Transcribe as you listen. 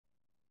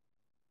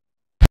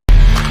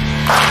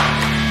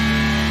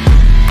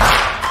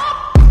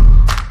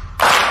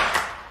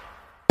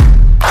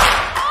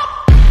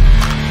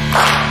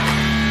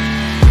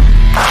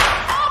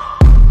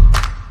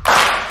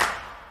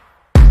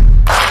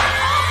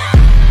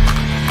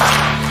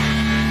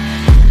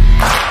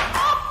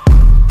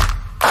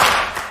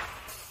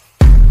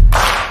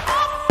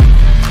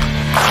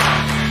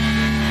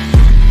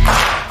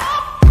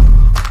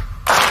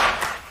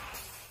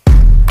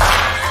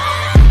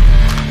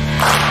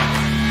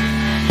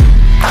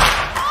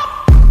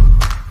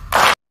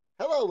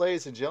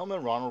ladies and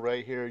gentlemen, Ronald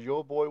Ray here,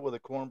 your boy with a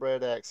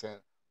cornbread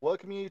accent.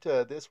 Welcome you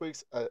to this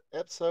week's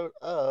episode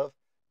of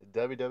the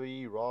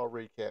WWE Raw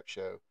Recap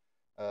Show.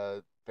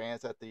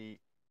 Fans at the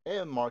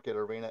M Market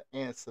Arena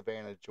in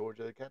Savannah,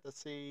 Georgia, got to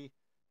see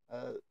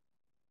uh,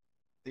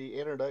 the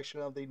introduction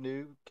of the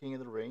new King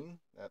of the Ring,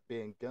 that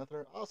being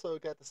Gunther. Also,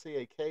 got to see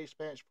a cage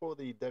match for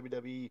the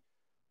WWE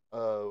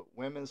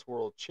Women's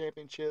World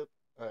Championship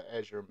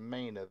as your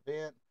main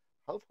event.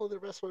 Hopefully, the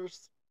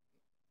wrestlers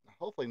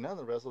hopefully none of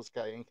the wrestlers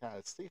got any kind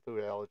of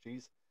seafood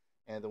allergies,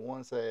 and the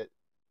ones that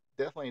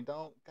definitely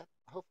don't,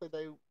 hopefully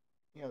they,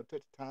 took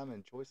the time to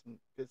enjoy some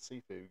good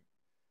seafood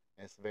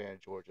in Savannah,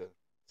 Georgia.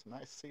 Some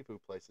nice seafood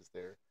places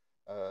there.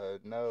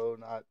 No,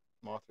 not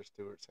Martha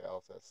Stewart's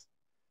house. That's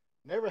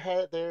never had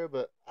it there,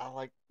 but I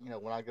like,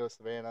 when I go to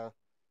Savannah,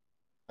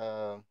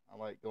 I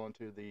like going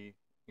to the,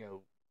 you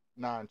know,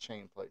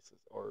 non-chain places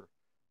or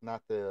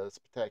not the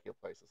spectacular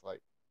places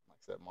like I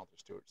said, Martha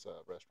Stewart's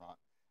restaurant.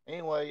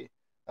 Anyway,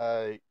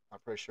 I'm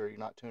pretty sure you're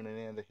not tuning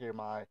in to hear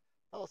my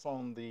thoughts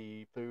on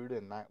the food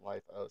and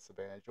nightlife of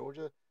Savannah,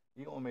 Georgia.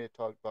 You want me to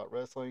talk about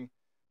wrestling,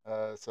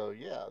 so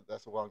yeah,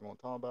 that's what I'm going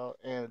to talk about.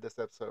 And this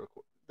episode,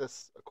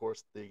 of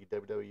course, the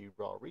WWE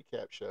Raw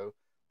Recap Show.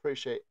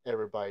 Appreciate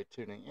everybody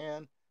tuning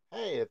in.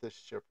 Hey, if this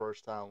is your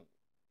first time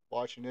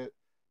watching it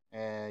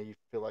and you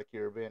feel like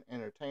you're being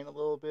entertained a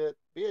little bit,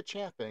 be a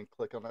champion.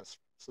 Click on that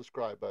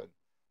subscribe button.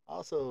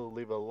 Also,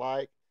 leave a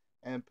like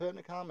and put in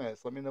the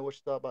comments. Let me know what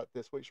you thought about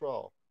this week's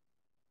Raw.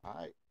 All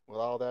right, with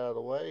all that out of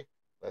the way,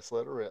 let's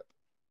let it rip.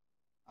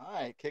 All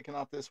right, kicking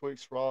off this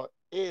week's Raw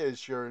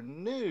is your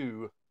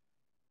new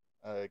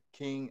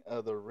King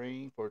of the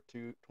Ring for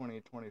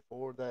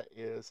 2024. That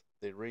is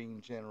the Ring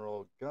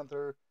General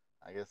Gunther.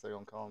 I guess they're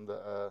gonna call him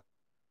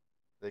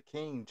the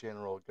King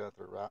General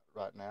Gunther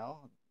right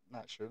now.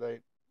 Not sure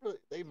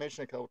they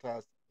mentioned a couple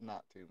times,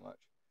 not too much.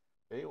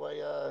 But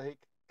anyway, he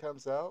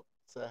comes out,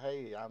 say,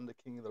 "Hey, I'm the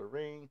King of the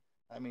Ring."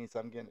 That means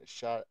I'm getting a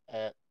shot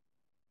at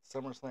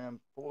SummerSlam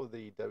for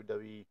the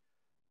WWE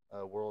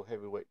World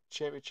Heavyweight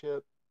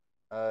Championship.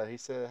 He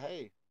said,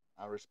 "Hey,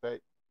 I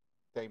respect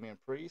Damian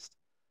Priest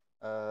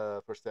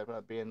for stepping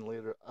up, being the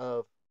leader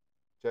of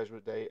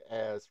Judgment Day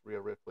as Rhea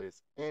Ripley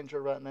is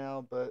injured right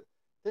now, but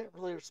didn't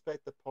really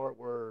respect the part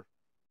where,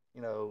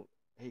 you know,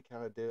 he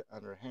kind of did it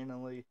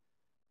underhandedly,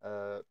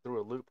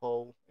 through a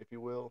loophole, if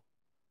you will.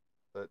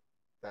 But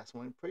that's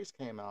when Priest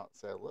came out and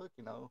said, look,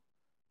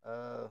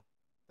 uh,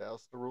 that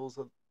was the rules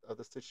of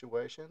the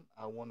situation.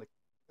 I won the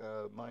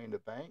Money in the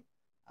Bank.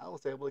 I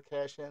was able to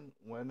cash in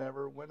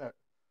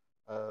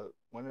uh,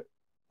 when,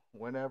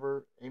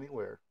 whenever,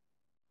 anywhere,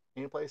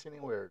 any place,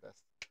 anywhere.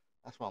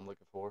 That's what I'm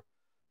looking for.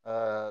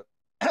 Uh,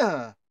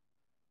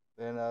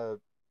 then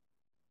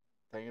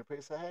Daniel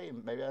Priest said, "Hey,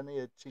 maybe I need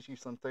to teach you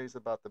some things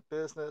about the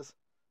business."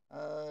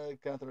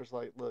 Gunther's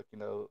like, "Look,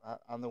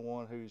 I'm the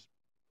one who's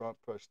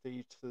brought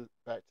prestige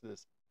back to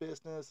this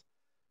business.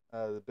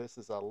 The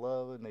business I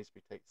love it needs to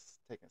be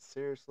taken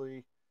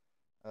seriously."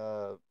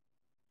 Uh,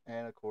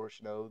 and of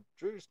course,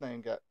 Drew's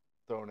name got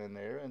thrown in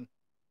there, and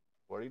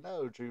what do you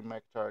know? Drew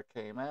McIntyre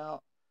came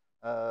out,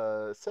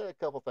 said a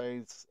couple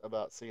things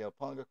about CM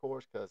Punk, of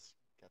course, because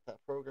got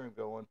that program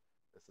going.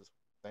 This is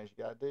things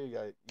you got to do. You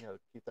got to,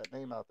 keep that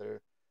name out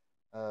there.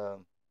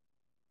 Um,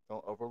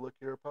 don't overlook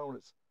your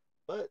opponents.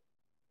 But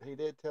he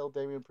did tell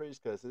Damian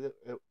Priest because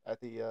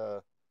at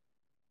the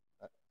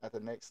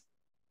next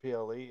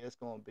PLE, it's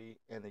going to be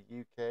in the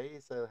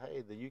UK. So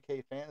hey, the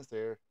UK fans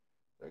there,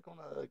 they're going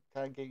to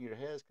kind of get in your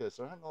heads because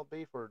they're not going to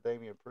be for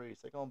Damian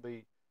Priest. They're going to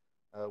be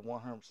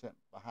 100%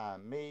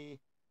 behind me.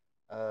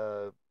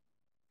 Uh,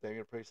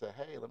 Damian Priest said,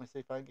 "Hey, let me see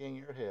if I can get in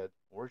your head.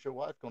 Where's your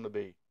wife going to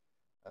be?"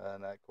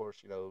 And that, of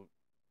course,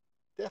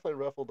 definitely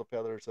ruffled the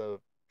feathers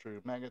of Drew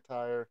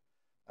McIntyre.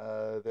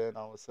 Then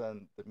all of a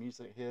sudden, the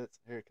music hits.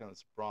 Here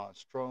comes Braun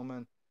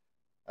Strowman.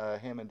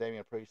 Him and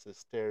Damian Priest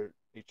just stare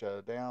each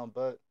other down.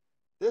 But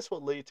this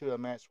would lead to a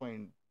match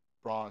between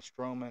Braun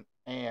Strowman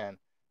and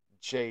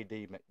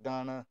J.D.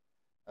 McDonough.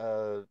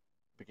 Uh,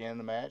 Began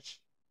the match.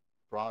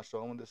 Braun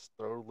Strowman just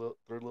threw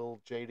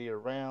little JD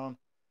around.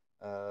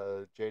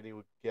 JD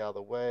would get out of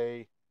the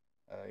way,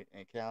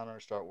 and counter,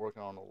 start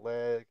working on the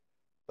leg.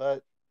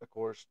 But, of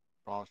course,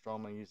 Braun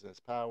Strowman using his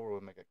power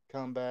would make a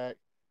comeback.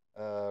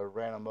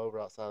 Ran him over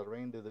outside the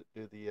ring, I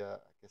guess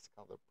it's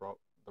called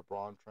the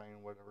Braun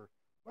train,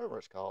 whatever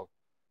it's called.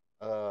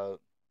 Uh,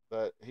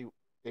 but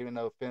even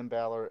though Finn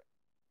Balor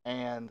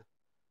and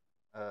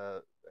uh,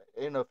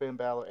 Finn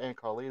Balor and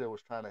Carlito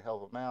was trying to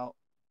help him out,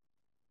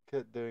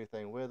 couldn't do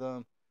anything with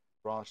him.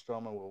 Braun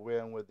Strowman will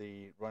win with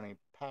the running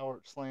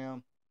power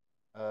slam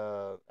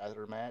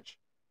after the match.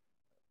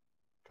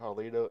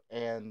 Carlito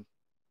and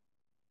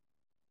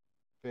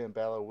Finn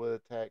Balor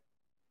would attack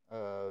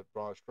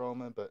Braun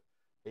Strowman, but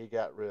he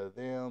got rid of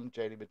them.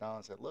 JD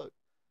McDonald said, "Look,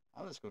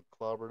 I'm just going to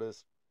clobber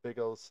this big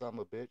old son of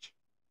a bitch,"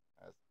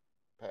 as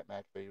Pat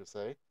McAfee would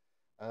say,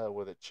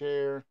 with a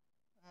chair.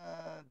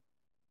 Uh,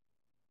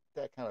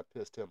 that kind of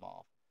pissed him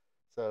off.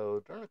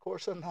 So during the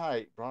course of the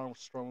night, Braun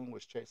Strowman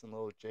was chasing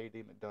little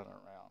JD McDonough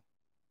around.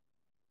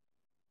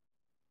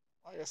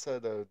 like I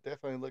said, though,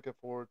 definitely looking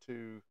forward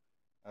to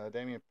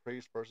Damian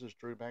Priest versus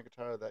Drew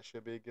McIntyre. That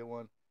should be a good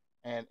one.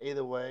 And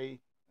either way,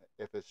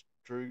 if it's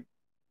Drew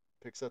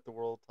picks up the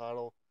world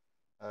title,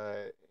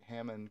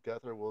 him and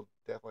Gunther will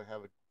definitely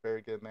have a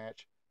very good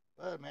match.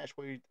 But a match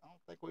I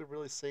don't think we've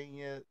really seen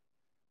yet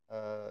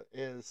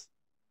is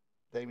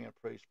Damian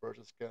Priest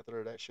versus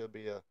Gunther. That should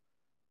be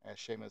as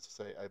Sheamus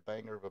would say, a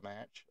banger of a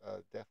match.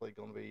 Definitely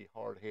going to be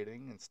hard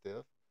hitting and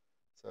stiff.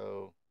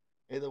 So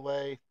either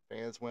way,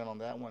 fans win on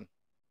that one.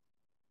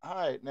 All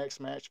right, next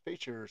match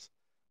features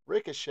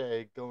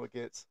Ricochet going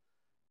against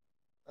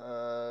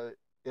uh,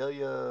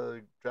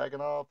 Ilya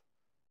Dragunov.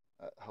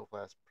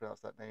 Hopefully I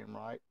pronounced that name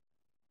right.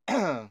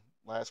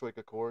 Last week,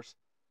 of course,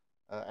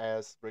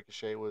 as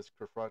Ricochet was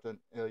confronting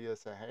Ilya,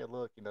 saying, "Hey,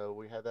 look,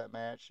 we had that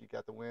match. You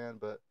got the win,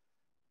 but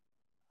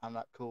I'm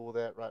not cool with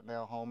that right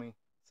now, homie.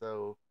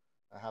 So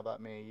how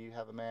about me and you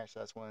have a match?"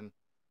 That's when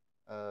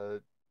uh,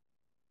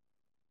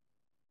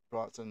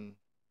 Bronson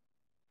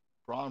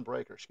Braun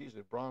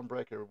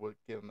Breaker would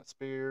give him a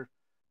spear,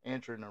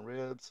 enter in the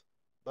ribs,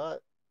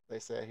 but they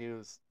said he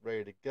was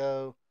ready to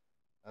go.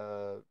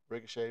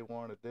 Ricochet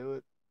wanted to do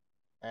it.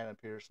 Adam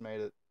Pearce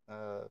made it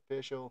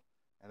official,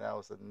 and that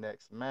was the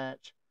next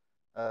match.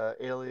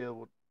 Ilya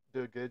would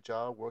do a good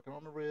job working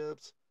on the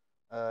ribs.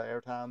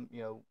 Every time,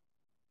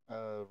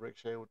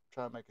 Ricochet would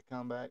try to make a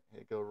comeback,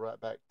 he'd go right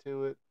back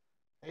to it.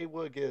 He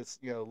would get his,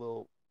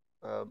 little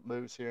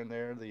moves here and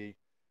there.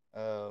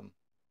 Um,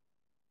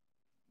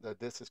 the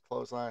discus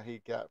clothesline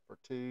he got for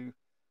two.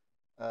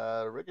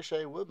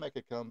 Ricochet would make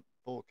a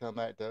full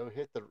comeback though,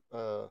 hit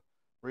the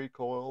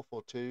recoil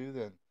for two,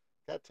 then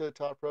got to the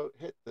top rope,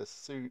 hit the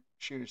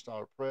shooting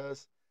star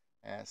press.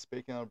 And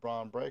speaking of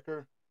Braun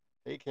Breaker,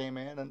 he came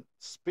in and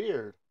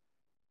speared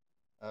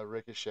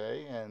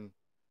Ricochet, and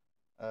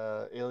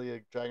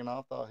Ilya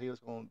Dragunov thought he was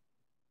going to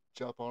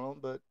jump on him,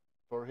 but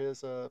for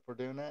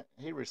doing that,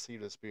 he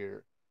received a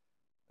spear.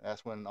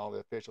 That's when all the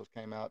officials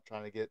came out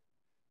trying to get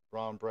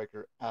Braun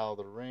Breaker out of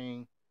the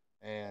ring,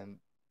 and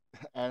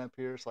Adam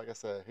Pearce, like I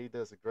said, he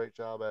does a great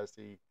job as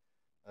the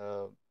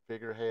uh,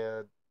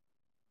 figurehead,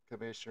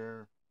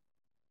 commissioner,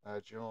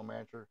 general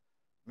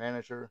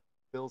manager,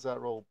 fills that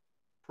role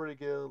pretty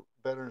good,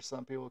 better than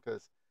some people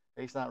because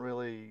he's not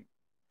really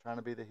trying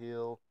to be the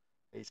heel.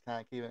 He's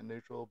kind of keeping it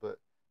neutral, but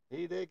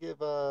he did give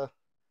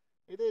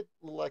he did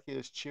look like he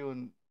was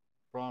chewing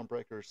Braun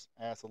Breaker's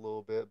ass a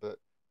little bit, but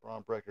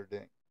Braun Breaker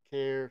didn't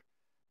care.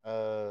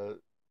 Uh,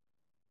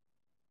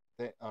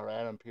 or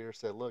Adam Pearce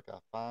said, "Look, I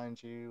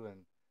find you,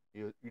 and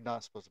you're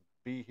not supposed to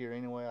be here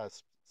anyway. I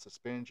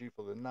suspend you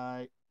for the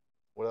night.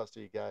 What else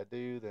do you gotta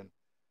do?" Then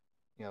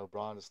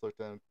Braun just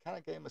looked at him, kind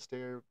of gave him a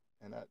stare,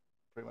 and that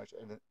pretty much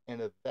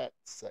ended that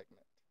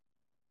segment.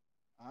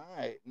 All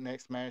right,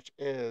 next match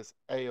is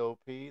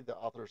AOP, the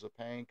Authors of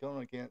Pain,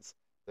 going against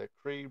the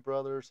Creed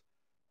brothers.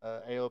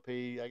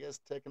 AOP, I guess,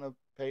 taking a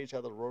page out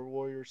of the Road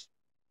Warriors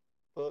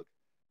book,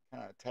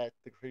 kind of attacked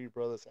the Creed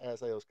brothers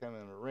as they was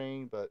coming in the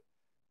ring, but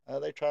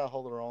they try to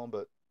hold their own.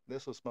 But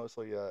this was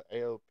mostly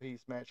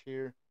AOP's match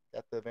here.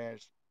 Got the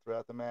advantage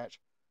throughout the match.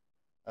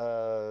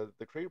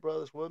 The Creed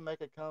brothers would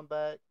make a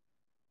comeback.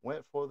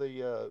 Went for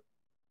the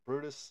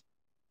Brutus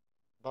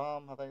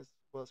bomb, I think is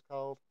what it's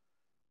called.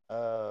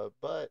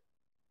 But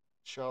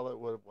Charlotte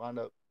would wind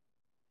up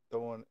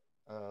throwing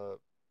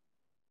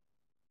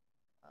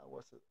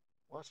what's it?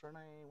 What's her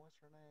name? What's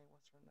her name?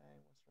 What's her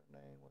name? What's her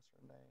name? What's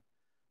her name?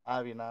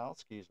 Ivy Nile,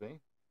 excuse me.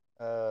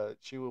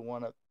 She would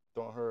wind up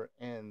throwing her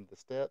in the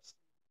steps,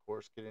 of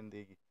course, getting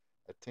the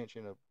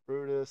attention of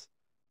Brutus.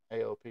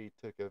 AOP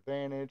took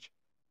advantage,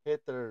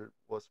 hit their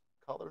what's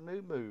called their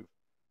new move.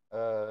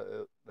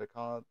 They're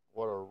calling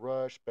what a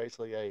rush,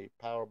 basically a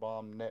power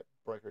bomb net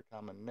breaker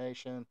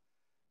combination.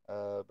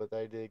 But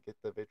they did get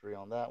the victory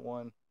on that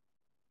one.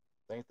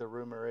 I think the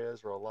rumor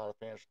is, or a lot of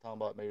fans are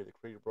talking about maybe the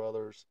Creed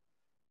brothers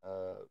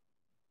uh,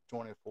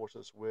 joining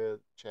forces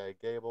with Chad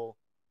Gable.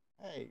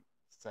 Hey,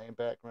 same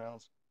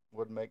backgrounds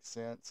would make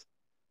sense.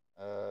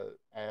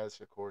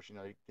 As of course, you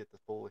get the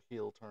full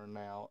heel turn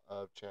now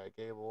of Chad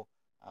Gable.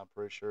 I'm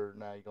pretty sure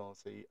now you're going to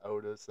see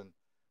Otis and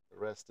the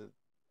rest of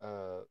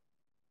uh,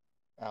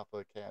 Alpha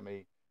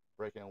Academy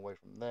breaking away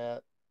from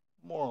that.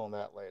 More on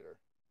that later.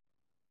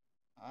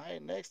 All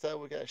right, next up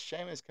we got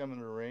Sheamus coming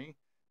to the ring.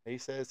 He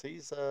says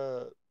he's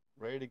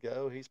ready to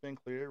go. He's been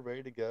cleared,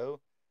 ready to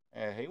go,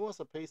 and he wants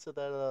a piece of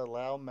that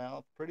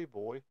loudmouth pretty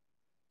boy,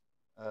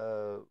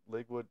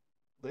 Ligwood,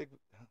 Lig,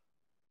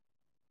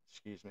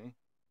 excuse me,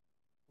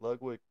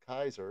 Ludwig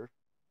Kaiser.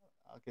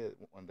 I'll get it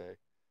one day.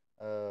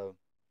 Uh,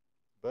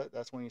 but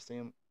that's when you see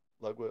him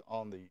Ludwig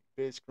on the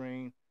big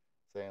screen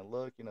saying,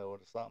 "Look,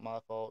 it's not my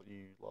fault.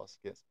 You lost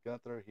against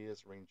Gunther. He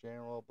is ring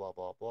general. Blah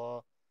blah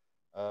blah."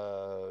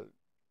 Uh,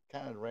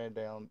 Kind of ran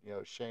down,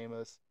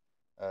 Sheamus.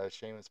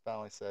 Sheamus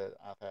finally said,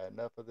 "I've had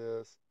enough of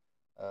this.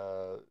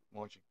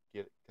 Once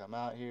you come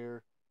out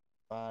here,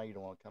 fine. You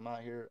don't want to come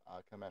out here,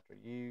 I'll come after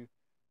you."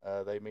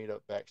 They meet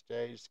up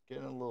backstage,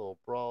 getting a little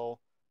brawl.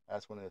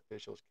 That's when the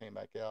officials came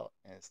back out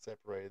and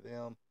separated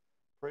them.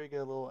 Pretty good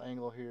little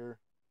angle here.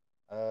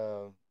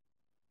 Uh,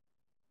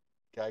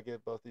 gotta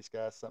give both these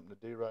guys something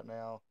to do right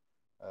now.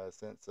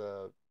 Since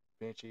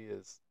Vinci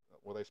is,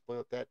 well, they split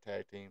up that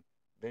tag team.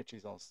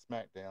 Vinci's on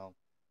SmackDown.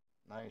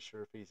 Not even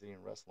sure if he's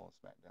even wrestled on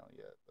SmackDown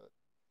yet, but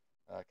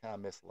I kind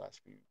of missed the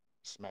last few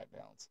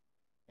SmackDowns.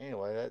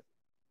 Anyway, that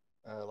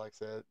like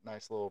I said,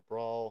 nice little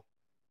brawl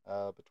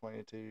between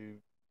the two,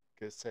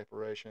 good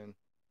separation.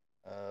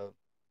 Uh,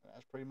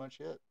 that's pretty much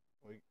it.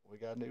 We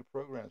got a new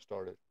program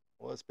started.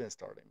 Well, it's been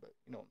starting, but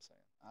you know what I'm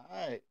saying.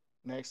 All right,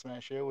 next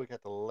match here we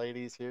got the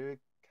ladies here.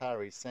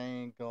 Kairi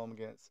Sane going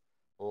against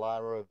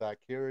Lyra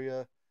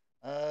Valkyria.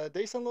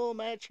 Decent little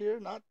match here,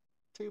 not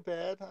too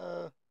bad.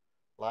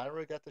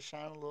 Lyra got to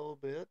shine a little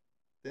bit.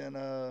 Then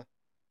uh,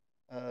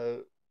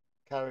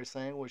 Kairi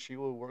Sane, where she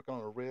would work on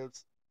her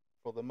ribs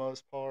for the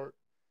most part,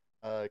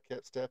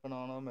 kept stepping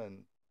on them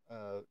and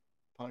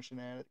punching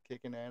at it,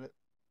 kicking at it,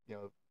 you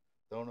know,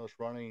 throwing those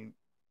running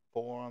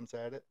forearms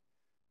at it.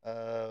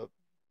 Uh,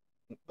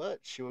 but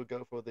she would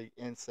go for the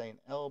insane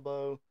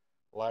elbow.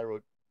 Lyra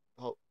would,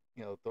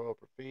 throw up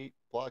her feet,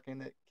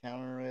 blocking it,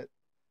 countering it.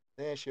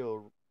 Then she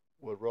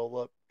would roll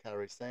up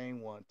Kairi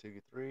Sane, 1,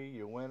 2, 3,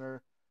 your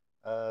winner.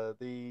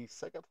 The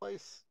second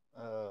place,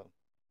 the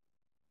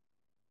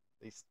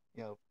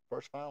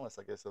first finalist,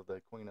 I guess, of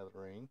the Queen of the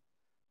Ring,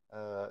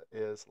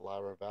 is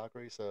Lyra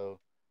Valkyrie. So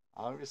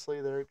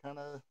obviously they're kind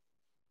of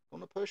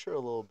going to push her a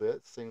little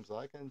bit, seems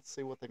like, and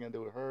see what they can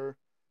do with her.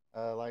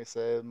 Like I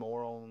said,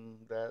 more on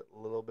that a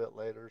little bit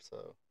later.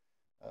 So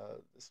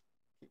just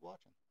keep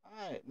watching.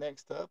 All right,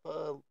 next up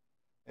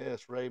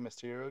is Rey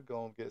Mysterio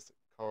going against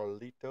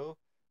Carlito.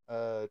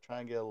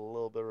 Trying to get a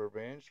little bit of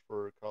revenge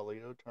for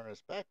Carlito turning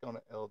his back on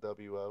the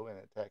LWO and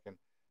attacking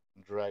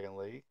Dragon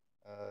Lee.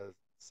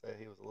 Said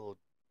he was a little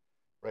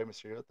Rey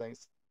Mysterio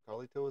thinks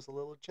Carlito was a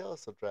little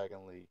jealous of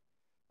Dragon Lee.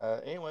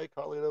 Anyway,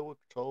 Carlito would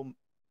control,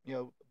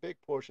 a big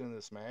portion of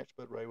this match,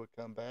 but Rey would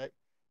come back,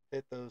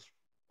 hit those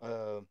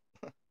uh,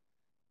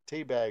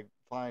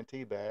 flying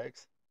tea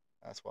bags.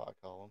 That's what I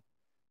call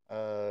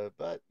them.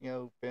 But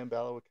Finn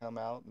Balor would come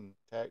out and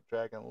attack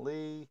Dragon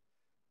Lee.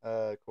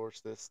 Of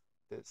course, this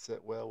did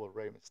sit well with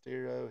Rey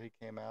Mysterio. He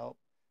came out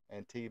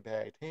and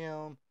teabagged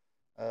him.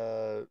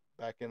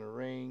 Back in the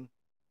ring,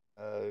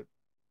 uh,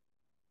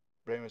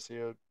 Rey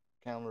Mysterio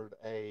countered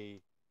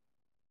a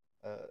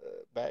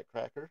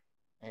backcracker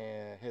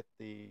and hit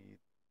the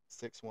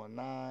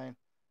 619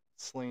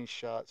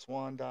 slingshot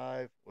swan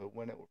dive. Would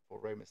win it for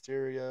Rey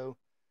Mysterio.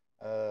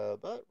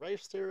 But Rey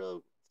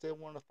Mysterio still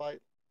wanted to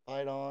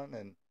fight on,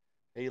 and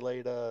he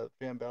laid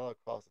Finn Balor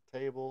across the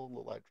table.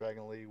 Looked like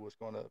Dragon Lee was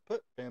going to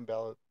put Finn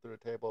Balor through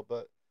the table,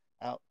 but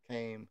out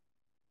came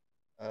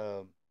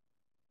um,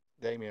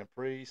 Damian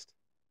Priest.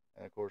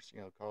 And of course,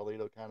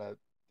 Carlito kind of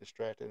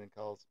distracted and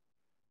caused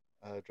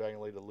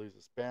Dragon Lee to lose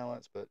his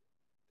balance. But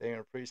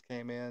Damian Priest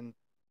came in,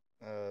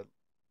 uh,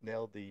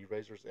 nailed the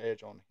Razor's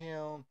Edge on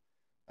him.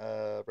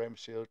 Rey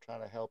Mysterio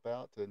trying to help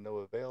out to no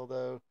avail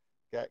though.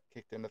 Got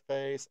kicked in the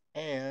face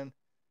and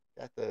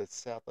got the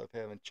South of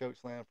Heaven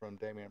chokeslam from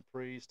Damian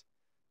Priest.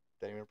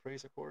 Damian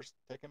Priest, of course,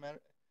 take him at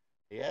it.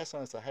 He asked him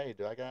and said, "Hey,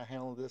 do I gotta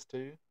handle this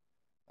too?"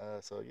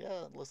 So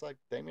yeah, it looks like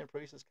Damian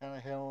Priest is kind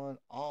of handling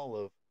all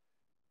of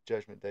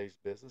Judgment Day's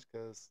business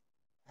because,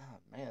 oh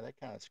man, they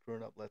kind of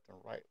screwing up left and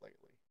right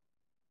lately.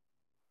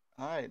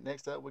 All right,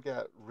 next up we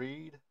got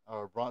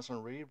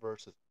Bronson Reed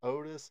versus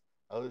Otis.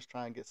 Otis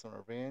trying to get some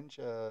revenge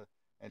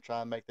and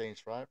try and make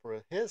things right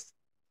for his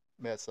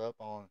mess up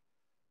on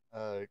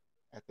uh,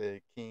 at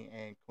the King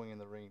and Queen of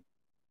the Ring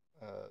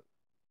uh,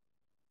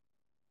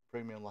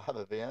 Premium Live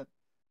event,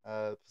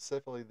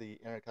 specifically the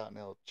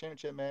Intercontinental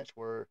Championship match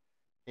where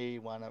he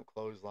wound up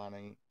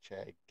clotheslining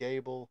Chad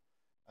Gable.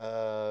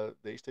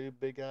 These two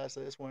big guys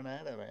that just went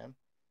at it, man.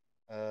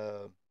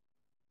 Uh,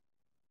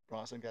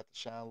 Bronson got to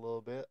shine a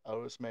little bit.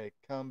 Otis made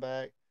a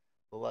comeback.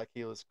 Looked like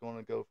he was going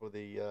to go for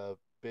the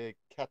big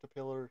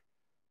caterpillar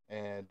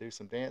and do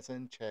some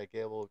dancing. Chad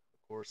Gable, of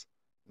course,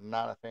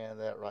 not a fan of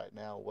that right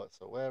now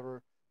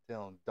whatsoever.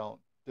 Tell him,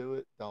 don't do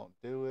it, don't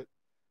do it.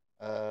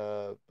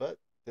 But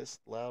this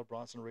allowed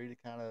Bronson Reed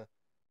to kind of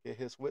get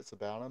his wits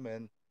about him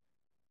and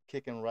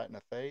kick him right in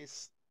the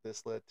face.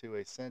 This led to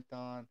a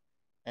senton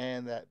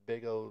and that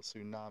big old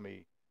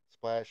tsunami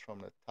splash from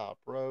the top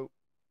rope.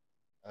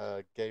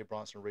 Gave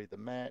Bronson Reed the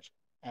match.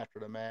 After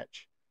the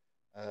match,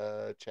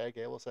 Chad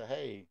Gable said,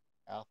 "Hey,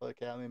 Alpha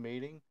Academy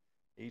meeting."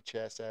 He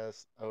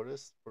chastised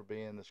Otis for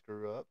being the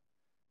screw up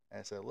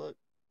and said, "Look,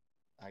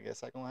 I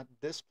guess I'm gonna have to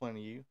discipline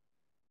you."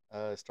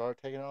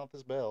 Started taking off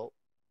his belt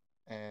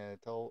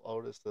and told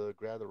Otis to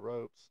grab the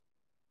ropes.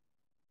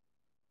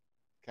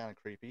 Kind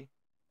of creepy.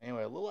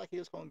 Anyway, it looked like he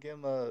was gonna give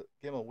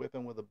him a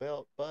whipping with a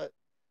belt, but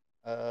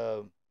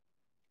um,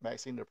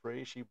 Maxine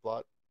Dupree she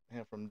blocked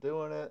him from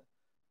doing it.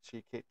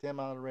 She kicked him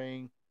out of the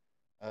ring.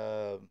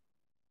 Um,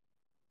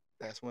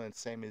 that's when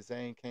Sami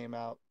Zayn came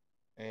out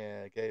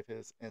and gave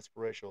his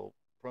inspirational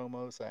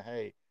promo saying,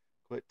 "Hey,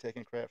 quit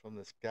taking crap from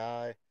this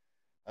guy."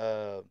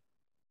 Uh,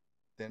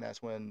 then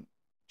that's when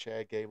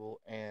Chad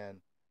Gable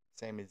and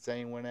Sami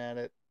Zayn went at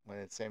it.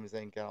 When Sami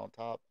Zayn got on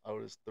top,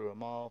 Otis threw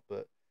him off,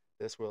 but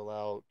this will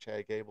allow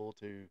Chad Gable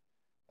to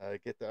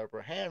get the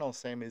upper hand on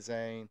Sami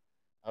Zayn.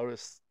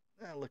 Otis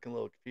looking a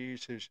little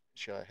confused.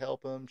 Should I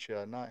help him? Should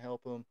I not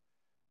help him?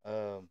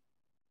 Um,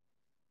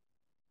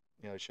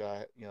 should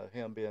I,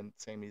 him being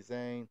Sami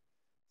Zayn.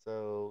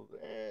 So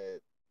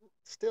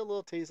still a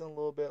little teasing a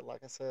little bit.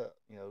 Like I said,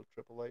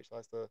 Triple H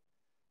likes to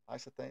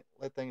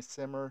let things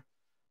simmer.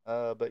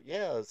 But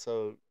yeah,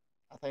 so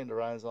I think the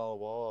writing's on the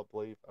wall. I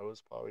believe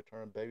Otis probably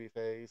turned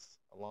babyface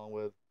along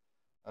with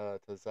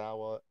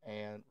Tozawa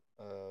and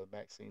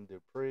Maxine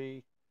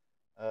Dupree.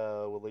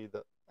 Will lead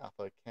the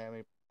Alpha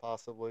Academy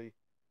possibly,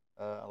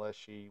 unless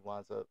she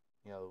winds up,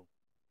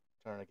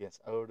 turning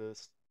against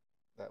Otis.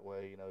 That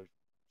way,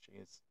 she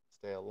can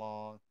stay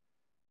along.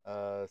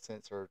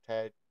 Since her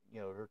tag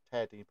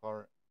team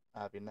partner,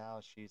 Ivy now,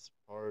 she's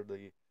part of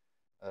the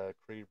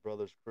Creed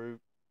Brothers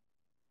group.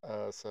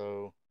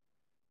 So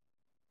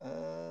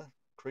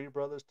Creed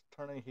Brothers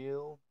turning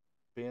heel,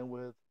 being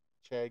with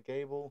Chad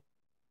Gable.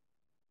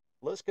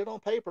 Looks good on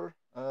paper.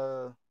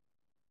 All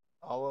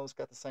of them's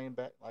got the same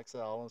like I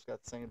said, all of them's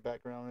got the same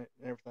background and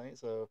everything.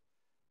 So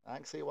I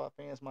can see why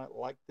fans might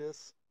like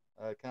this.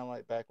 Kind of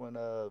like back when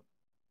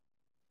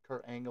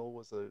Kurt Angle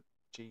was a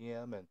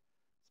GM and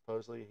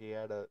supposedly he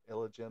had an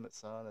illegitimate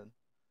son, and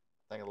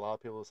I think a lot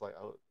of people was like,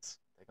 oh,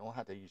 they don't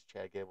have to use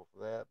Chad Gable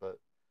for that, but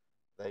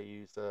they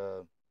used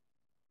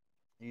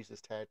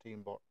his tag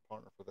team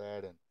partner for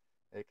that, and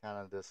it kind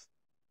of just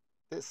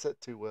didn't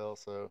sit too well.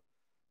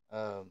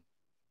 Um,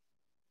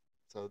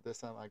 so this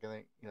time I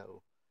think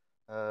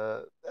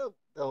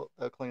they'll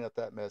clean up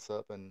that mess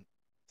up, and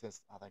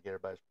since I think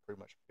everybody's pretty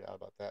much forgot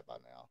about that by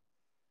now.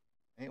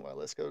 Anyway,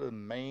 let's go to the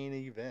main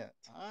event.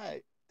 All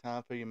right,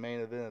 time for your main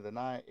event of the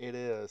night. It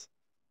is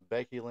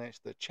Becky Lynch,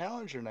 the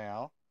challenger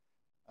now,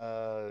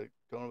 going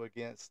up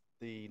against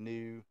the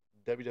new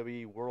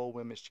WWE World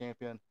Women's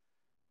Champion,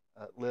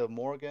 Liv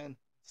Morgan.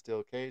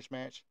 Still cage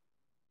match.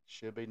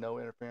 Should be no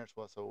interference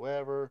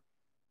whatsoever.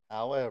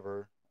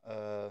 However,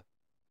 well,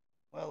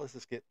 let's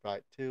just get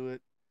right to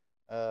it.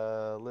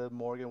 Liv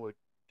Morgan would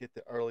get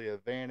the early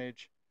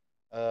advantage.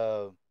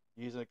 Uh,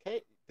 using a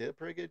cage, did a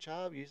pretty good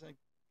job using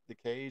the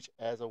cage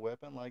as a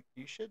weapon, like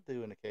you should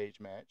do in a cage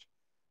match.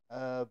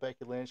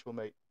 Becky Lynch will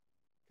make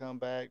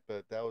comeback,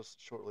 but that was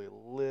shortly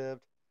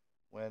lived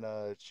when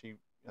she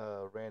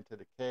ran to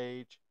the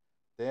cage.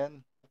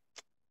 Then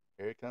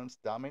here comes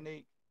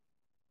Dominique.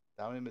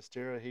 Dominic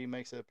Mysterio, he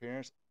makes an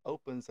appearance,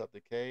 opens up the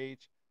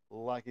cage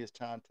like he's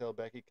trying to tell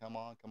Becky, come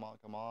on, come on,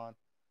 come on.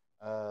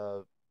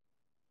 Uh,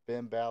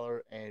 Ben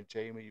Balor and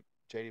JD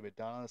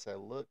McDonald said,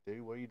 look,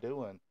 dude, what are you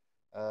doing?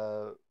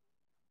 Uh,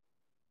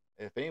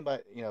 if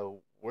anybody,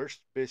 we're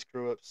big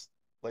screw ups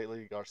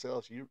lately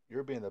ourselves.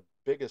 You're being the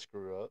biggest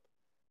screw up.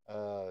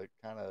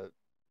 Kind of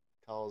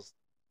caused,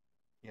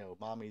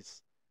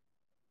 mommy's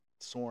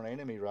sworn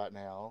enemy right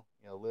now.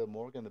 Liv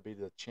Morgan to be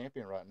the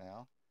champion right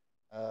now.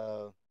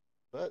 Uh,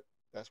 but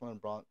that's when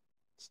Braun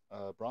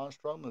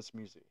Strowman's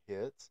music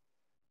hits.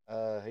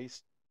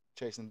 He's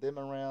chasing them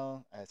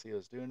around. As he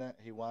was doing that,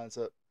 he winds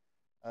up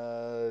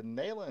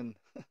nailing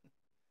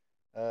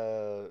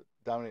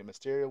Dominic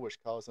Mysterio,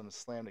 which caused him to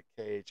slam the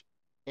cage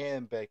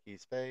in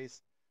Becky's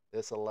face.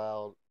 This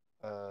allowed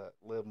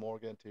Liv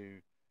Morgan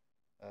to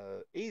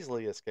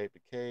easily escape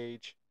the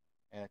cage,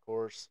 and of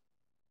course,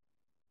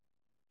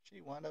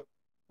 she wound up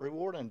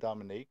rewarding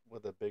Dominique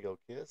with a big old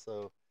kiss.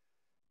 So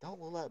don't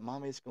look like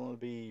Mommy's going to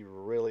be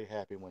really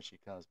happy when she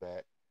comes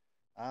back.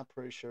 I'm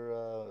pretty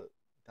sure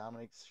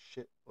Dominique's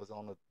shit was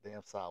on the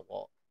damn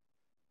sidewalk.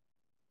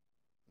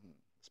 Hmm,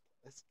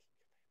 let's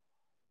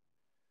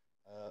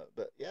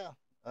but yeah,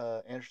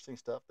 interesting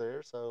stuff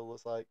there. So it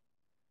looks like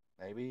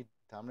maybe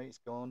Dominique's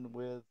going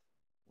with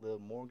Liv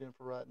Morgan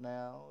for right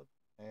now,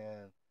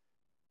 and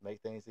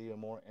make things even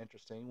more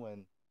interesting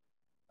when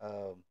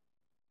um,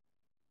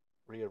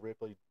 Rhea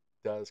Ripley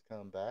does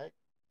come back.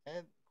 And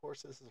of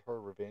course, this is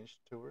her revenge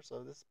tour,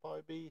 so this will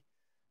probably be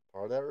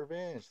part of that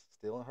revenge,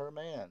 stealing her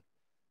man.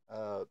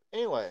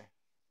 Anyway,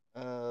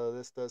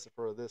 this does it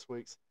for this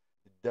week's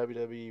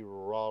WWE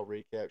Raw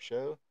Recap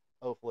show.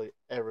 Hopefully,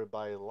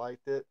 everybody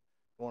liked it.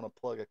 I want to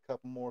plug a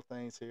couple more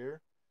things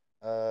here.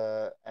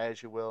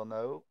 As you well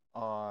know,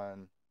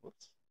 on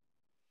whoops,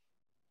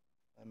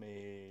 let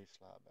me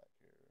slide back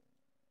here.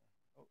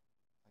 Oh,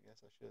 I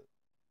guess I should.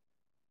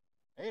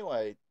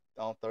 Anyway,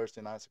 on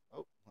Thursday nights.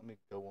 Oh, let me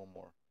go one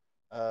more.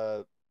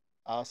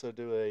 I also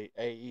do a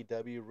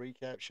AEW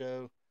recap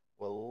show.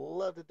 Would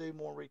love to do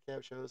more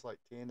recap shows like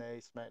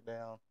TNA,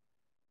 SmackDown.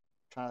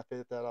 Trying to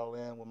fit that all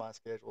in with my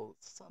schedule.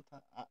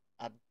 Sometimes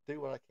I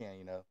do what I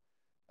can,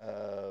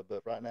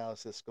 but right now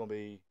it's just going to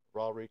be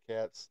Raw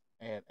recaps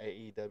and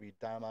AEW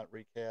Dynamite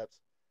recaps.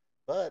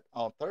 But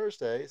on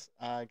Thursdays,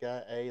 I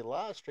got a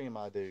live stream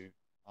I do.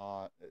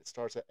 It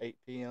starts at 8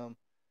 p.m.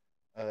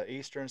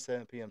 Eastern,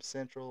 7 p.m.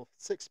 Central,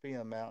 6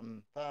 p.m.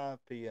 Mountain, 5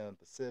 p.m.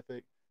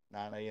 Pacific,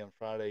 9 a.m.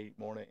 Friday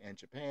morning in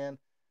Japan,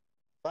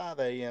 5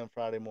 a.m.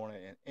 Friday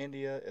morning in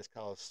India. It's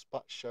called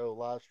Spot Show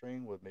Live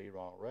Stream with me,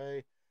 Ron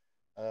Ray.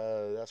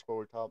 That's where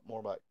we talk more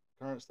about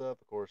current stuff.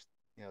 Of course,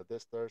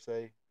 this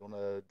Thursday, going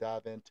to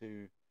dive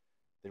into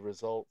the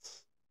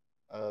results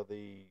of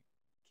the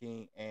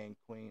King and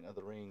Queen of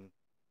the Ring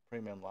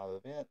premium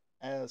live event,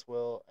 as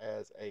well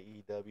as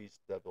AEW's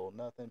Double or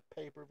Nothing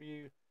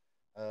pay-per-view.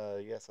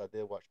 Yes, I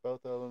did watch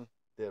both of them.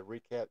 Did a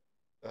recap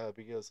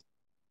because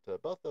to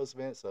both those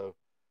events, so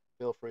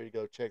feel free to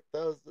go check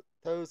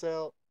those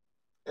out.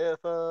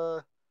 If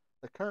the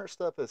current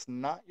stuff is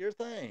not your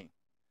thing,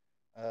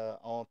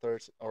 on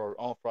Thursday or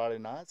on Friday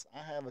nights, I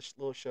have a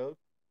little show.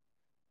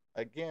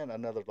 Again,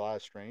 another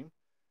live stream.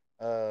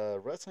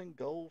 Wrestling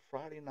Gold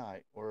Friday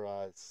night, where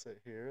I sit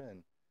here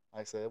and,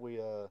 like I said, we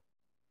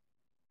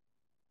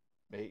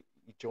may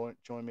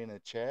join me in the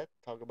chat,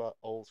 talk about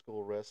old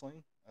school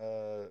wrestling.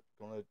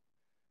 Gonna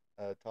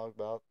talk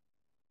about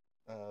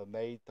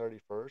May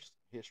 31st,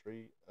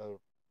 history of,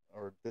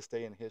 or this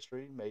day in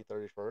history, May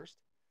 31st,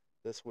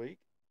 this week.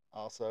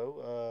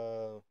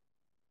 Also,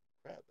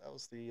 crap, that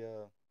was the,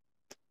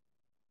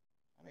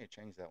 I need to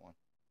change that one.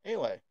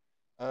 Anyway,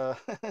 uh,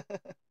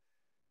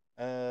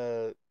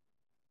 uh,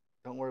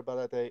 don't worry about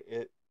that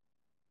day.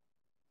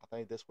 I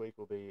think this week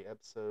will be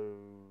episode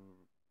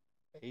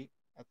 8,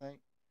 I think.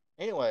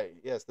 Anyway,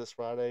 yes, this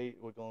Friday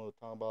we're going to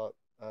talk about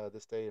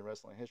this day in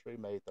wrestling history,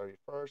 May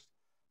 31st.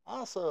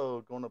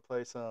 Also, going to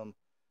play some,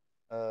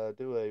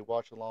 do a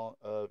watch along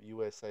of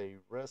USA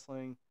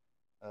Wrestling.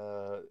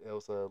 It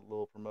was a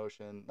little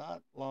promotion,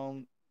 not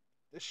long,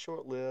 just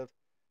short lived.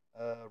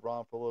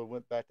 Ron Fuller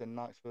went back to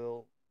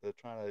Knoxville to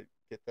try to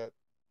get that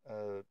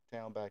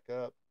town back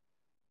up.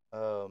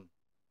 Um,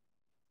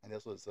 and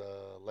this was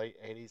late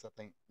 80s, I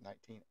think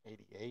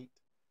 1988.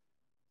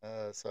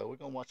 So we're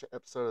going to watch an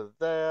episode of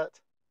that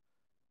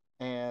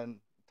and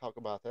talk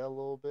about that a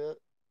little bit.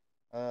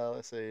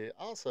 Let's see.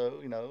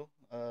 Also,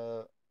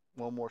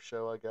 one more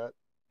show I got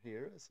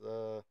here is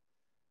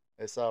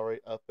it's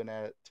already up and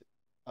at it,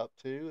 up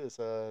to is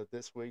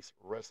this week's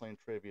Wrestling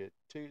Trivia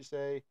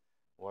Tuesday.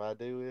 What I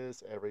do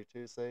is every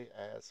Tuesday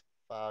ask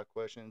 5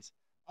 questions,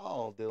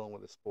 all dealing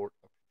with the sport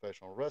of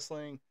professional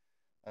wrestling.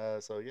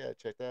 So yeah,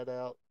 check that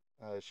out.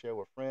 Share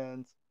with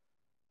friends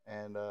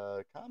and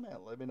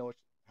comment. Let me know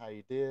how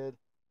you did.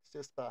 It's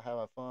just about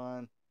having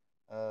fun.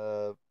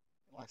 Uh,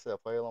 like I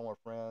said, play along with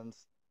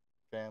friends,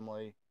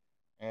 family,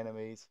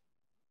 enemies,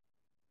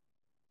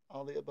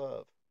 all the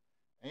above.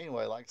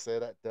 Anyway, like I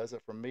said, that does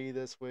it for me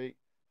this week.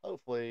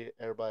 Hopefully,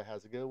 everybody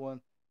has a good one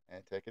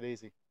and take it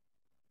easy.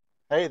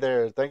 Hey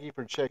there, thank you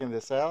for checking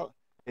this out.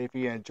 If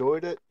you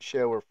enjoyed it,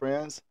 share with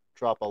friends,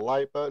 drop a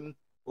like button,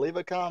 leave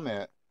a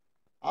comment.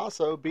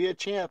 Also, be a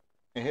champ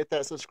and hit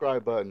that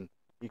subscribe button.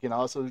 You can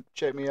also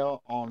check me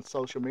out on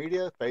social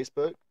media,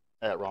 Facebook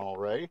at Ronald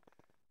Ray,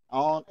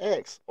 on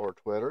X or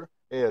Twitter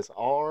is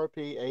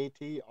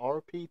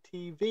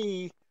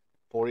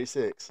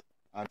RPATRPTV46.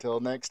 Until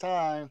next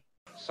time.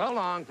 So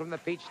long from the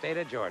peach state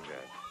of Georgia.